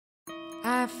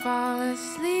I fall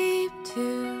asleep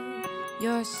to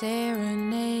your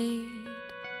serenade.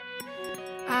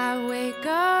 I wake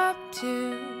up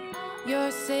to your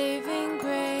saving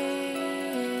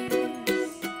grace.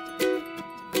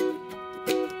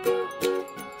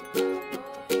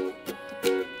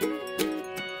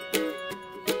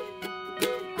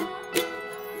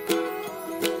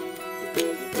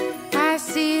 I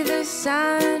see the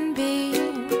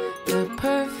sunbeam, the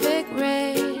perfect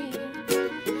ray.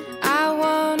 I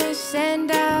wanna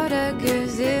send out a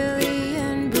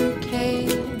gazillion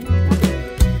bouquets.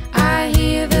 I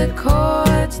hear the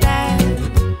chords that.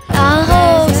 然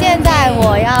后现在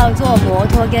我要坐摩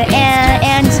托跟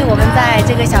Ann 是我们在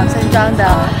这个小村庄的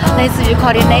类似于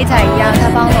coordinator 一样，他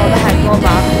帮了我们很多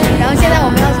忙。然后现在我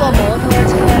们要坐摩托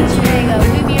车去那个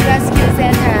WeBe Rescue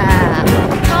Center，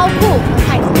 超酷，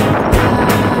看一下。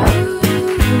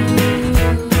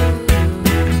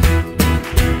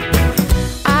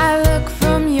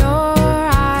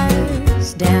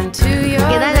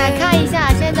给大家看一下，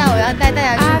现在我要带大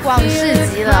家去逛市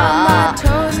集了。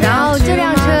然后这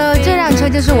辆车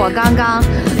就是我刚刚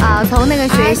从那个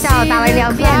学校打了一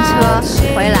辆便车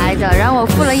回来的，然后我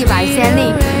付了100先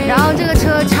令。然后这个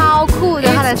车超酷的，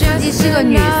它的司机是个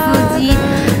女司机。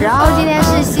然后今天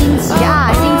是星期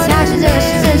二，星期二是这个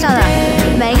市镇上的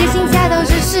每个星期二都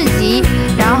是市集。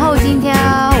然后今天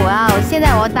现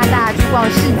在我要带大家去逛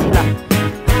市集了。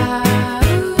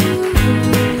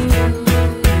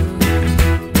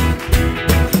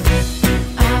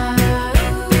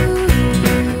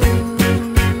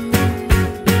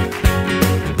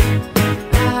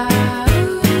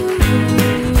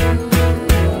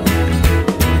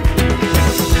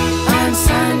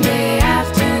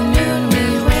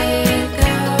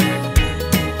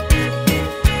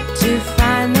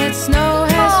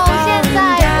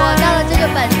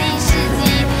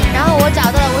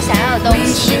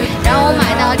然后我买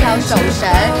到一条手绳，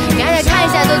给大家看一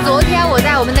下，就昨天我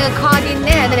在我们那个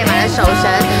coordinator 那里买的手绳，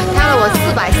花了我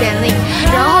400先令。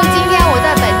然后今天我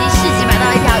在本地市集买到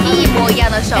了一条一模一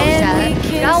样的手绳，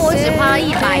然后我只花了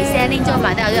100先令就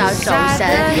买到这条手绳。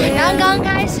然后刚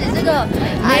开始这个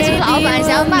老板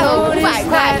想要卖我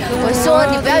500块，我说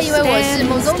你不要因为我是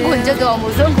母松谷你就给我母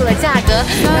松谷的价格。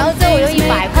然后最后我用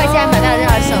100块钱买到了这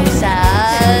条手绳。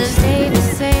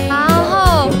然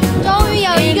后终于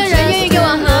有一个人愿意跟我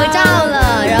合照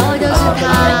了，然后就是他。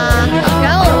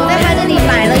然后我在他这里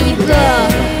买了一个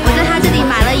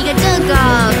这个，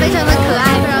非常的可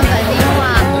爱，非常本地化。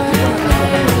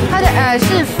它的耳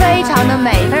饰非常的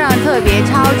美，非常特别，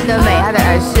超级的美，它的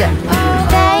耳饰。